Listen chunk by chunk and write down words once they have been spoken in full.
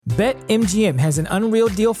BetMGM has an unreal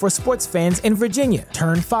deal for sports fans in Virginia.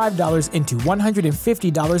 Turn $5 into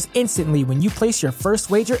 $150 instantly when you place your first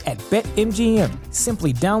wager at BetMGM.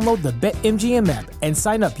 Simply download the BetMGM app and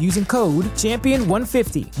sign up using code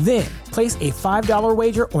Champion150. Then, place a $5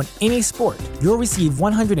 wager on any sport. You'll receive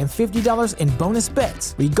 $150 in bonus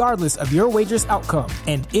bets, regardless of your wager's outcome.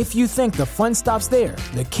 And if you think the fun stops there,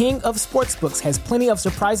 the King of Sportsbooks has plenty of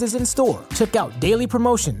surprises in store. Check out daily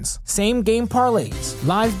promotions, same-game parlays,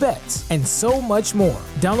 live bets, and so much more.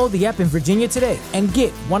 Download the app in Virginia today and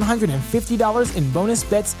get $150 in bonus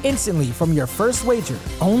bets instantly from your first wager.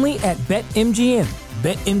 Only at BetMGM.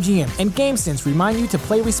 BetMGM and GameSense remind you to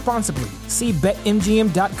play responsibly. See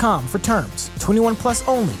BetMGM.com for terms. 21 plus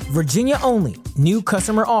only. Virginia only. New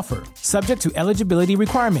customer offer. Subject to eligibility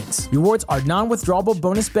requirements. Rewards are non-withdrawable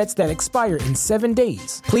bonus bets that expire in 7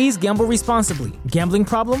 days. Please gamble responsibly. Gambling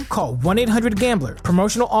problem? Call 1-800-GAMBLER.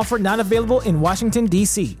 Promotional offer not available in Washington,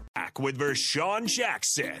 D.C. Back with Vershawn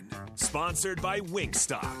Jackson. Sponsored by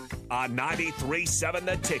Wingstop on 93.7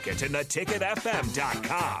 The Ticket and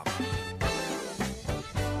theticketfm.com.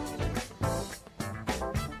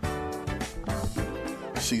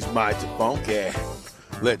 She's mighty funky,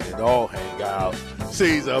 letting it all hang out.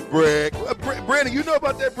 She's a brick. Brandon, you know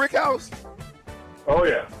about that brick house? Oh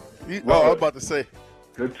yeah. I was about to say.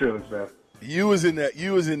 Good tunes, man. You was in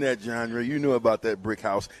that genre. You knew about that brick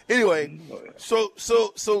house. Anyway, so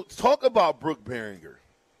talk about Brook Berringer,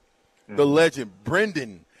 the legend,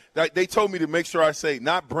 Brendan. They told me to make sure I say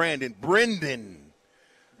not Brandon, Brendan.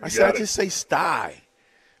 I just say Sty.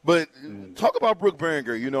 But talk about Brook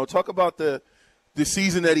Berringer. You know, talk about the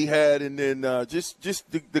season that he had, and then just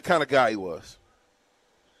the kind of guy he was.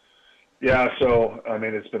 Yeah, so, I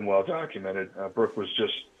mean, it's been well documented. Brook was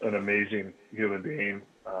just an amazing human being.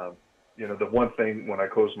 You know, the one thing when I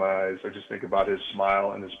close my eyes, I just think about his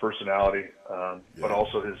smile and his personality, but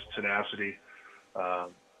also his tenacity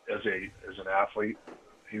as an athlete.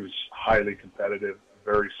 He was highly competitive,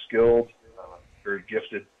 very skilled, very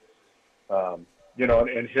gifted. You know,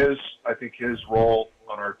 and I think his role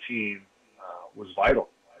on our team was vital.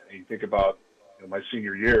 And you think about my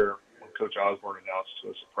senior year when Coach Osborne announced to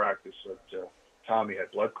us at practice that Tommy had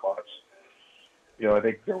blood clots. You know, I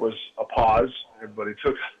think there was a pause. Everybody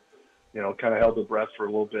took, kind of held their breath for a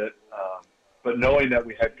little bit. But knowing that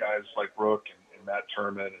we had guys like Brook and Matt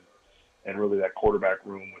Turman and really that quarterback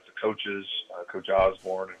room with the coaches, Coach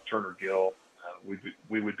Osborne and Turner Gill,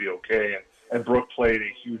 we would be okay. And Brook played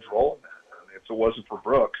a huge role in that. I mean, if it wasn't for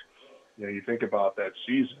Brook, you think about that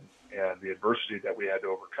season and the adversity that we had to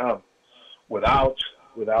overcome without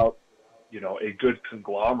a good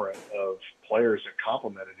conglomerate of players that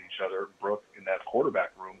complemented each other. Brook in that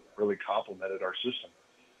quarterback room really complemented our system.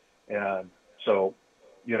 And so,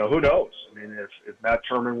 who knows? I mean, if Matt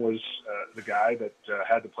Turman was the guy that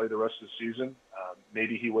had to play the rest of the season,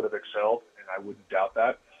 maybe he would have excelled, and I wouldn't doubt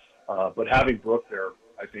that. But having Brook there,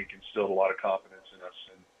 I think, instilled a lot of confidence in us.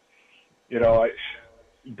 And,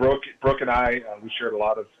 Brook and I, we shared a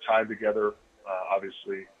lot of time together,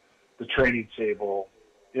 obviously, the training table,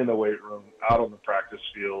 in the weight room, out on the practice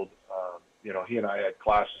field. He and I had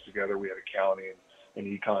classes together. We had accounting and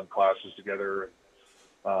econ classes together.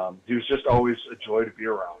 And he was just always a joy to be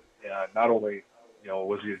around. And not only,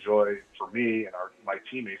 was he a joy for me and my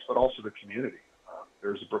teammates, but also the community.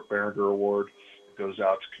 There's a Brook Berringer Award that goes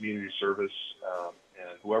out to community service,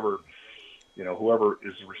 and whoever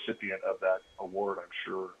is the recipient of that award, I'm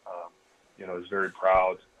sure, is very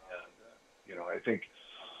proud. And, I think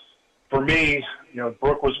for me,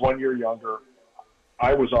 Brook was 1 year younger.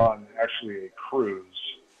 I was on actually a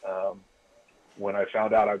cruise when I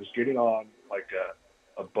found out I was getting on like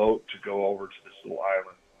a boat to go over to this little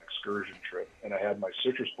island excursion trip. And I had my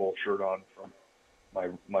Citrus Bowl shirt on from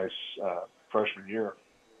my freshman year.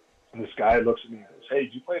 And this guy looks at me and goes, "Hey,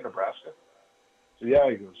 did you play in Nebraska?" So yeah,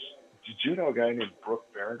 he goes, "Did you know a guy named Brook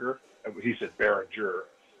Berringer?" He said Berringer.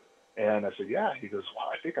 And I said, "Yeah." He goes, "Well,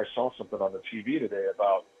 I think I saw something on the TV today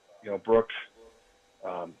about, Brook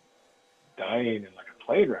dying in like a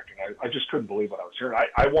plane wreck." And I just couldn't believe what I was hearing.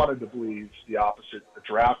 I wanted to believe the opposite. The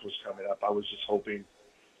draft was coming up. I was just hoping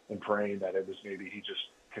and praying that it was maybe he just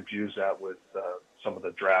confused that with some of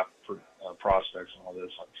the draft prospects and all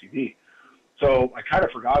this on TV. So I kind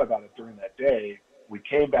of forgot about it during that day. We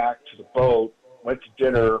came back to the boat, went to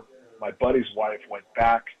dinner. My buddy's wife went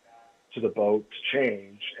back to the boat to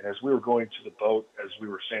change. And as we were going to the boat, as we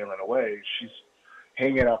were sailing away, she's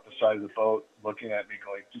hanging out the side of the boat, looking at me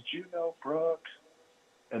going, "Did you know Brook?"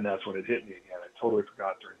 And that's when it hit me again. I totally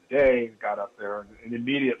forgot during the day, got up there, and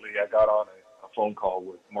immediately I got on a phone call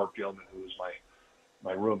with Mark Gilman, who was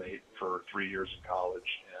my roommate for 3 years in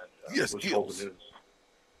college, and was told the news.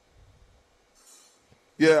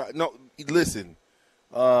 Yeah, no, listen.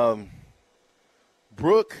 Brook,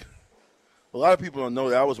 a lot of people don't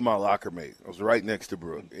know that I was my locker mate. I was right next to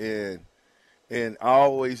Brook. And I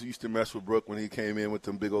always used to mess with Brook when he came in with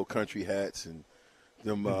them big old country hats and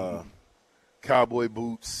them cowboy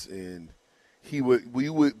boots. And we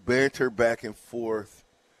would banter back and forth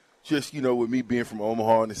just, with me being from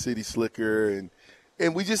Omaha and the city slicker.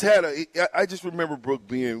 And we just had I just remember Brook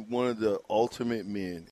being one of the ultimate men.